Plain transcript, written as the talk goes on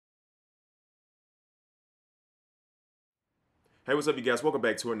Hey, what's up, you guys? Welcome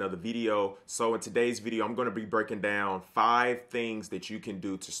back to another video. So in today's video, I'm going to be breaking down 5 things that you can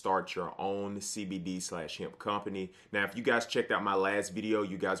do to start your own CBD/hemp company. Now, if you guys checked out my last video,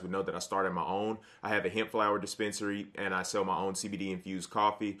 you guys would know that I started my own. I have a hemp flower dispensary and I sell my own CBD infused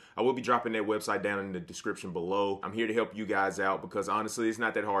coffee. I will be dropping that website down in the description below. I'm here to help you guys out because honestly, it's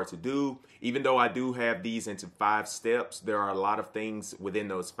not that hard to do. Even though I do have these into 5 steps, there are a lot of things within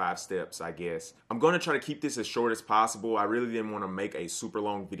those 5 steps, I guess. I'm going to try to keep this as short as possible. I really didn't want to make a super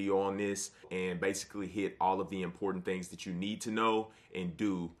long video on this and basically hit all of the important things that you need to know and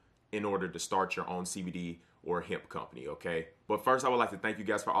do in order to start your own CBD or hemp company, okay? But first, I would like to thank you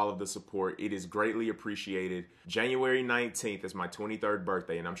guys for all of the support. It is greatly appreciated. January 19th is my 23rd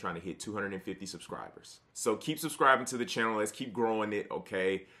birthday, and I'm trying to hit 250 subscribers. So keep subscribing to the channel. Let's keep growing it,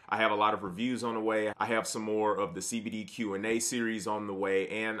 okay? I have a lot of reviews on the way. I have some more of the CBD Q&A series on the way,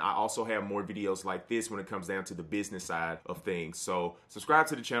 and I also have more videos like this when it comes down to the business side of things. So subscribe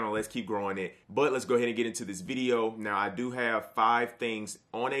to the channel. Let's keep growing it. But let's go ahead and get into this video. Now, I do have 5 things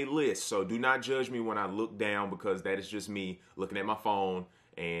on a list, so do not judge me when I look down because that is just me looking at my phone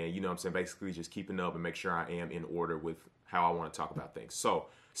and, you know what I'm saying, basically just keeping up and make sure I am in order with how I want to talk about things. So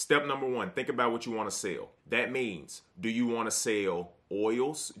step number 1, think about what you want to sell. That means, do you want to sell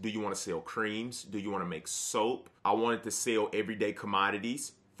oils? Do you want to sell creams? Do you want to make soap? I wanted to sell everyday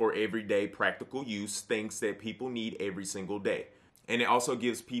commodities for everyday practical use, things that people need every single day. And it also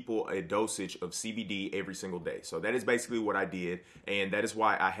gives people a dosage of CBD every single day. So that is basically what I did. And that is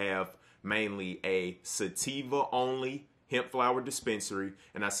why I have mainly a sativa only hemp flower dispensary,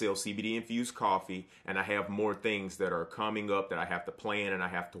 and I sell CBD infused coffee, and I have more things that are coming up that I have to plan and I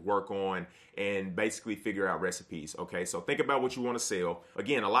have to work on and basically figure out recipes, okay? So think about what you want to sell.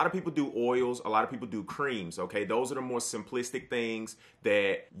 Again, a lot of people do oils, a lot of people do creams, okay? Those are the more simplistic things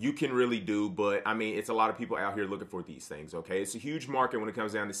that you can really do, but I mean, it's a lot of people out here looking for these things, okay? It's a huge market when it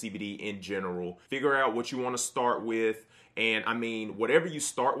comes down to CBD in general. Figure out what you want to start with, and I mean, whatever you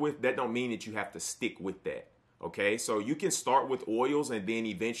start with, that don't mean that you have to stick with that. Okay, so you can start with oils and then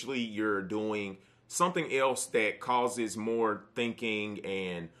eventually you're doing something else that causes more thinking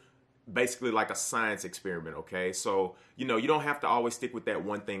and basically like a science experiment, okay? So, you know, you don't have to always stick with that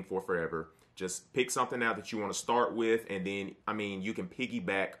one thing for forever. Just pick something out that you want to start with, and then, I mean, you can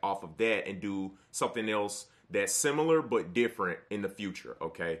piggyback off of that and do something else that's similar but different in the future,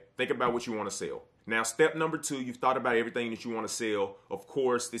 okay? Think about what you want to sell. Now, step number 2, you've thought about everything that you want to sell. Of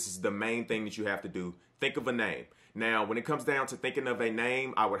course, this is the main thing that you have to do. Think of a name. Now, when it comes down to thinking of a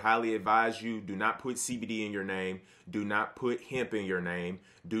name, I would highly advise you, do not put CBD in your name. Do not put hemp in your name.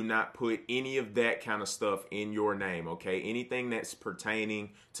 Do not put any of that kind of stuff in your name, okay? Anything that's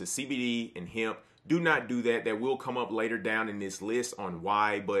pertaining to CBD and hemp, do not do that. That will come up later down in this list on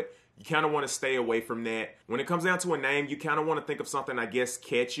why, but you kind of want to stay away from that. When it comes down to a name, you kind of want to think of something, I guess,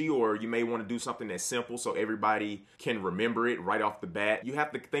 catchy, or you may want to do something that's simple so everybody can remember it right off the bat. You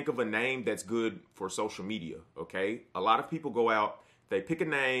have to think of a name that's good for social media, okay? A lot of people go out, they pick a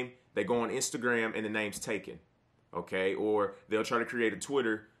name, they go on Instagram, and the name's taken, okay? Or they'll try to create a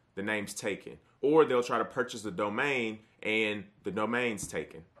Twitter, the name's taken. Or they'll try to purchase a domain, and the domain's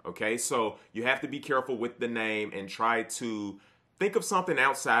taken, okay? So you have to be careful with the name and try to think of something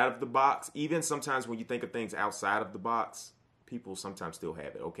outside of the box. Even sometimes when you think of things outside of the box, people sometimes still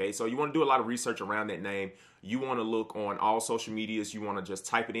have it, okay? So you want to do a lot of research around that name. You want to look on all social medias. You want to just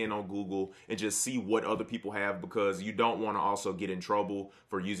type it in on Google and just see what other people have, because you don't want to also get in trouble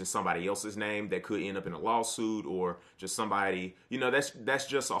for using somebody else's name that could end up in a lawsuit, or just somebody, you know, that's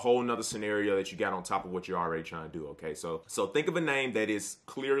just a whole nother scenario that you got on top of what you're already trying to do, okay? So think of a name that is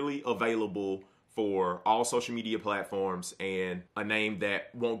clearly available for all social media platforms and a name that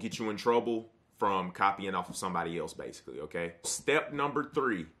won't get you in trouble from copying off of somebody else, basically, okay? Step number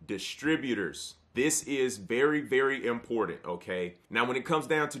 3, distributors. This is very, very important, okay? Now, when it comes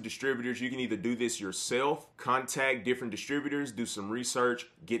down to distributors, you can either do this yourself, contact different distributors, do some research,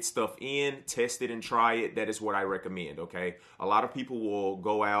 get stuff in, test it and try it. That is what I recommend, okay? A lot of people will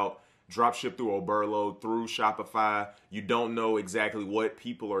go out, drop ship through Oberlo, through Shopify. You don't know exactly what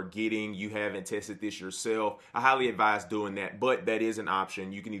people are getting. You haven't tested this yourself. I highly advise doing that, but that is an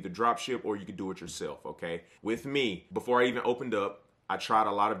option. You can either drop ship or you can do it yourself, okay? With me, before I even opened up, I tried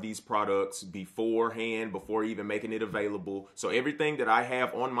a lot of these products beforehand, before even making it available. So everything that I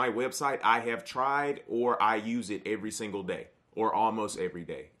have on my website, I have tried or I use it every single day, or almost every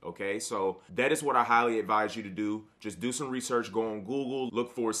day, okay? So that is what I highly advise you to do. Just do some research, go on Google,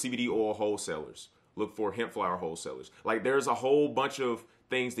 look for CBD oil wholesalers, look for hemp flower wholesalers. Like, there's a whole bunch of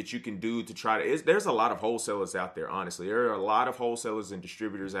things that you can do to try to, there's a lot of wholesalers out there, honestly. There are a lot of wholesalers and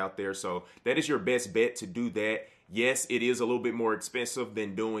distributors out there. So that is your best bet to do that. Yes, it is a little bit more expensive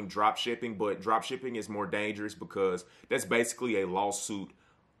than doing drop shipping, but drop shipping is more dangerous because that's basically a lawsuit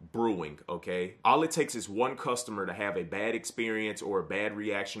brewing, okay? All it takes is one customer to have a bad experience or a bad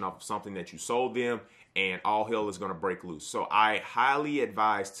reaction off of something that you sold them, and all hell is going to break loose. So I highly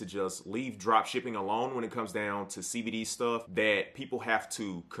advise to just leave drop shipping alone when it comes down to CBD stuff that people have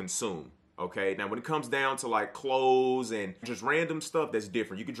to consume. Okay, now when it comes down to like clothes and just random stuff, that's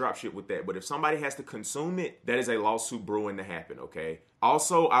different. You can drop ship with that. But if somebody has to consume it, that is a lawsuit brewing to happen, okay?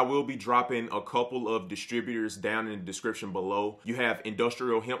 Also, I will be dropping a couple of distributors down in the description below. You have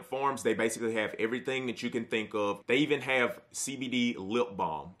industrial hemp farms. They basically have everything that you can think of. They even have CBD lip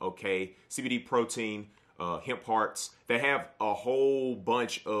balm, okay? CBD protein, hemp hearts. They have a whole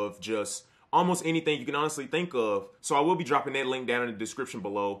bunch of just almost anything you can honestly think of. So I will be dropping that link down in the description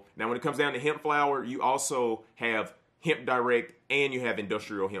below. Now, when it comes down to hemp flower, you also have Hemp Direct and you have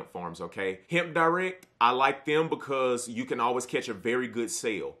industrial hemp farms, okay? Hemp Direct, I like them because you can always catch a very good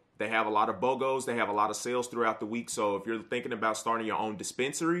sale. They have a lot of BOGOs. They have a lot of sales throughout the week. So if you're thinking about starting your own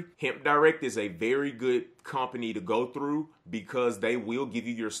dispensary, Hemp Direct is a very good company to go through because they will give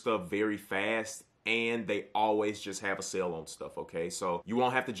you your stuff very fast. And they always just have a sale on stuff, okay? So you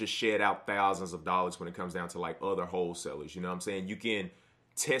won't have to just shed out thousands of dollars when it comes down to like other wholesalers, you know what I'm saying? You can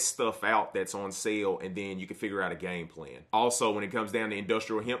test stuff out that's on sale and then you can figure out a game plan. Also, when it comes down to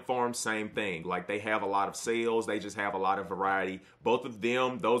industrial hemp farms, same thing. Like they have a lot of sales, they just have a lot of variety. Both of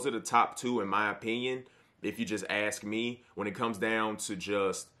them, those are the top two in my opinion. If you just ask me, when it comes down to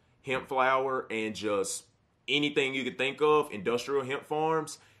just hemp flower and just anything you could think of, industrial hemp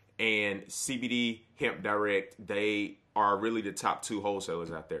farms, and CBD Hemp Direct, they are really the top two wholesalers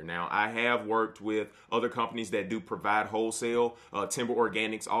out there. Now, I have worked with other companies that do provide wholesale. Timber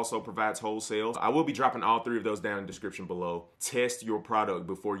Organics also provides wholesale. I will be dropping all three of those down in the description below. Test your product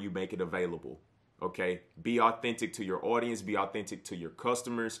before you make it available. Okay? Be authentic to your audience. Be authentic to your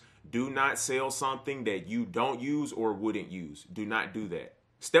customers. Do not sell something that you don't use or wouldn't use. Do not do that.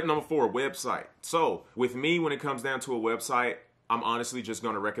 Step number 4, website. So, with me, when it comes down to a website, I'm honestly just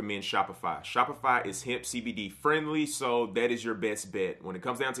going to recommend Shopify. Shopify is hemp CBD friendly, so that is your best bet. When it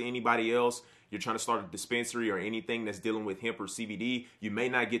comes down to anybody else, you're trying to start a dispensary or anything that's dealing with hemp or CBD, you may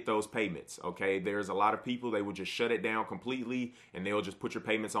not get those payments, okay? There's a lot of people, they will just shut it down completely and they'll just put your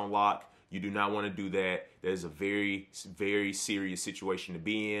payments on lock. You do not want to do that. That is a very, very serious situation to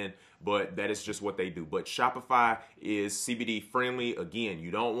be in, but that is just what they do. But Shopify is CBD friendly. Again, you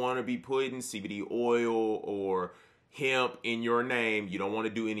don't want to be putting CBD oil or hemp in your name. You don't want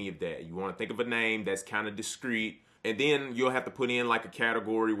to do any of that. You want to think of a name that's kind of discreet, and then you'll have to put in like a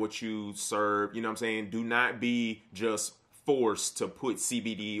category, what you serve, you know what I'm saying? Do not be just forced to put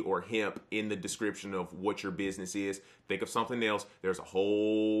CBD or hemp in the description of what your business is. Think of something else. There's a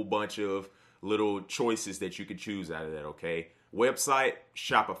whole bunch of little choices that you could choose out of that, okay? Website,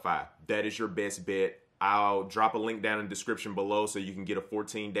 Shopify. That is your best bet. I'll drop a link down in the description below so you can get a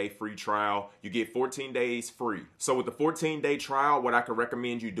 14-day free trial. You get 14 days free. So with the 14-day trial, what I could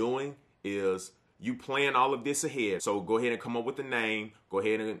recommend you doing is you plan all of this ahead. So go ahead and come up with a name. Go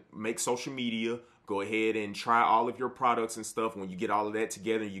ahead and make social media. Go ahead and try all of your products and stuff. When you get all of that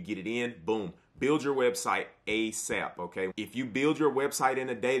together, you get it in, boom. Build your website ASAP, okay? If you build your website in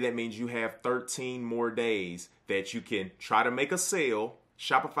a day, that means you have 13 more days that you can try to make a sale.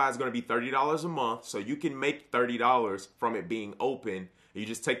 Shopify is going to be $30 a month, so you can make $30 from it being open. You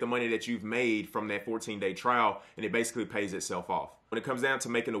just take the money that you've made from that 14-day trial, and it basically pays itself off. When it comes down to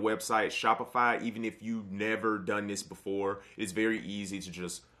making a website, Shopify, even if you've never done this before, it's very easy to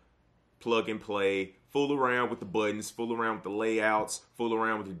just plug and play, fool around with the buttons, fool around with the layouts, fool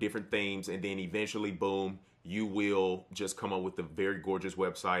around with the different themes, and then eventually, boom, you will just come up with a very gorgeous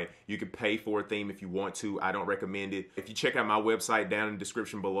website. You can pay for a theme if you want to. I don't recommend it. If you check out my website down in the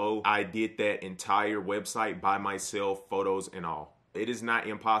description below, I did that entire website by myself, photos and all. It is not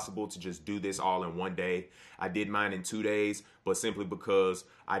impossible to just do this all in one day. I did mine in 2 days, but simply because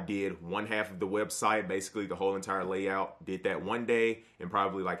I did one half of the website, basically the whole entire layout, did that one day in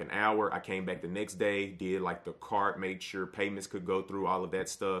probably like an hour. I came back the next day, did like the cart, made sure payments could go through, all of that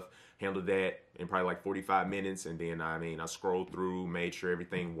stuff, handled that in probably like 45 minutes. And then, I scrolled through, made sure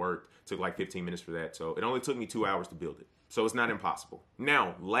everything worked. Took like 15 minutes for that. So it only took me 2 hours to build it. So it's not impossible.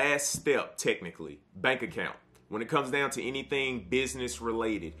 Now, last step, technically, bank account. When it comes down to anything business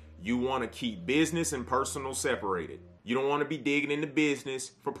related, you want to keep business and personal separated. You don't want to be digging into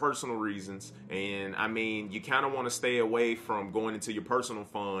business for personal reasons. And I mean, you kind of want to stay away from going into your personal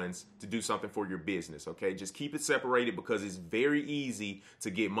funds to do something for your business, okay? Just keep it separated because it's very easy to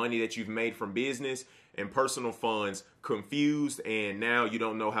get money that you've made from business and personal funds confused, and now you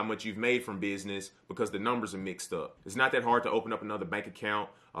don't know how much you've made from business because the numbers are mixed up. It's not that hard to open up another bank account.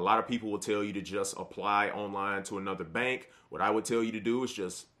 A lot of people will tell you to just apply online to another bank. What I would tell you to do is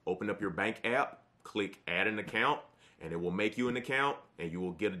just open up your bank app, click add an account, and it will make you an account, and you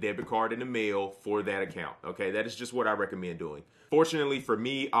will get a debit card in the mail for that account. Okay, that is just what I recommend doing. Fortunately for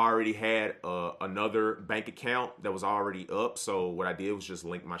me, I already had another bank account that was already up, so what I did was just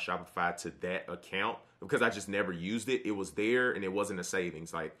link my Shopify to that account because I just never used it. It was there, and it wasn't a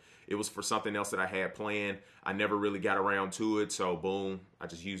savings. Like, it was for something else that I had planned. I never really got around to it, so boom, I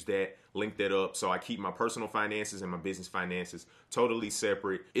just used that, linked that up. So I keep my personal finances and my business finances totally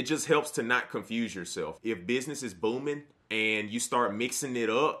separate. It just helps to not confuse yourself. If business is booming and you start mixing it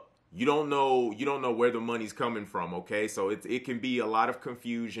up, you don't know where the money's coming from, okay? So it can be a lot of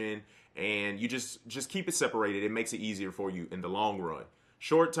confusion, and you just keep it separated. It makes it easier for you in the long run.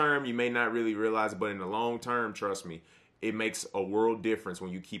 Short term, you may not really realize it, but in the long term, trust me, it makes a world difference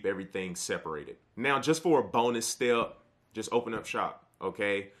when you keep everything separated. Now, just for a bonus step, just open up shop,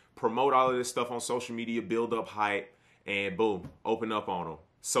 okay? Promote all of this stuff on social media, build up hype, and boom, open up on them.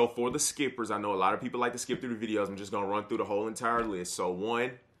 So for the skippers, I know a lot of people like to skip through the videos. I'm just gonna run through the whole entire list. So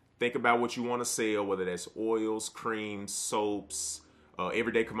one, think about what you want to sell, whether that's oils, creams, soaps,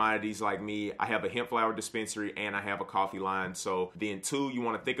 everyday commodities like me. I have a hemp flower dispensary and I have a coffee line. So then two, you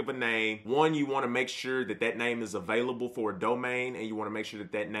want to think of a name. One, you want to make sure that that name is available for a domain, and you want to make sure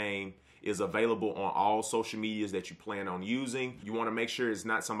that that name is available on all social medias that you plan on using. You want to make sure it's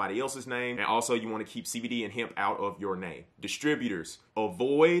not somebody else's name. And also you want to keep CBD and hemp out of your name. Distributors,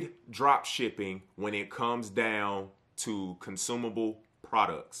 avoid drop shipping when it comes down to consumable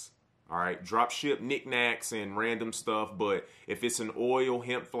products. All right, drop ship knickknacks and random stuff, but if it's an oil,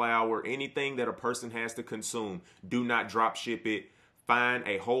 hemp flower, anything that a person has to consume, do not drop ship it. Find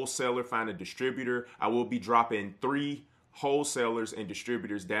a wholesaler, find a distributor. I will be dropping 3 wholesalers and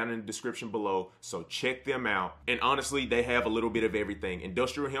distributors down in the description below, so check them out. And honestly, they have a little bit of everything.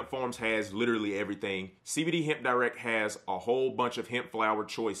 Industrial Hemp Farms has literally everything. CBD Hemp Direct has a whole bunch of hemp flower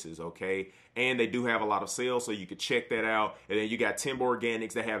choices, okay? And they do have a lot of sales, so you could check that out. And then you got Timber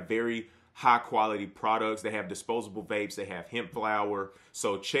Organics that have very high quality products. They have disposable vapes, they have hemp flower,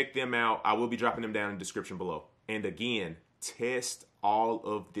 so check them out. I will be dropping them down in the description below. And again, test all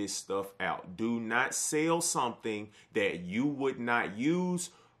of this stuff out. Do not sell something that you would not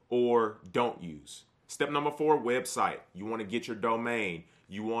use or don't use. Step number 4, website. You want to get your domain.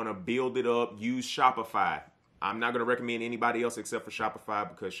 You want to build it up. Use Shopify. I'm not going to recommend anybody else except for Shopify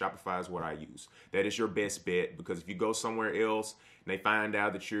because Shopify is what I use. That is your best bet, because if you go somewhere else and they find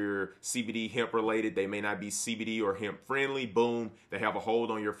out that you're CBD hemp related, they may not be CBD or hemp friendly, boom, they have a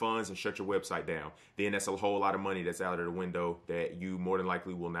hold on your funds and shut your website down. Then that's a whole lot of money that's out of the window that you more than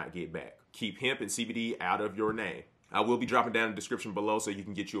likely will not get back. Keep hemp and CBD out of your name. I will be dropping down in the description below so you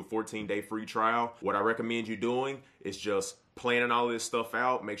can get you a 14-day free trial. What I recommend you doing is just planning all this stuff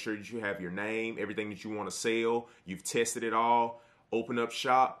out. Make sure that you have your name, everything that you want to sell. You've tested it all. Open up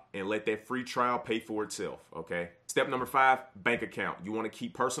shop and let that free trial pay for itself, okay? Step number 5, bank account. You want to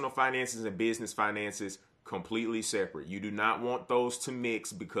keep personal finances and business finances completely separate. You do not want those to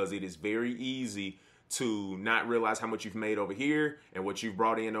mix because it is very easy to not realize how much you've made over here and what you've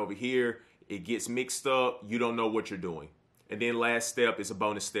brought in over here. It gets mixed up. You don't know what you're doing. And then last step is a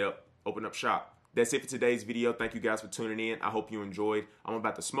bonus step. Open up shop. That's it for today's video. Thank you guys for tuning in. I hope you enjoyed. I'm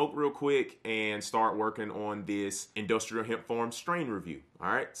about to smoke real quick and start working on this Industrial Hemp Farm strain review. All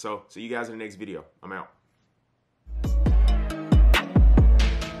right. So see you guys in the next video. I'm out.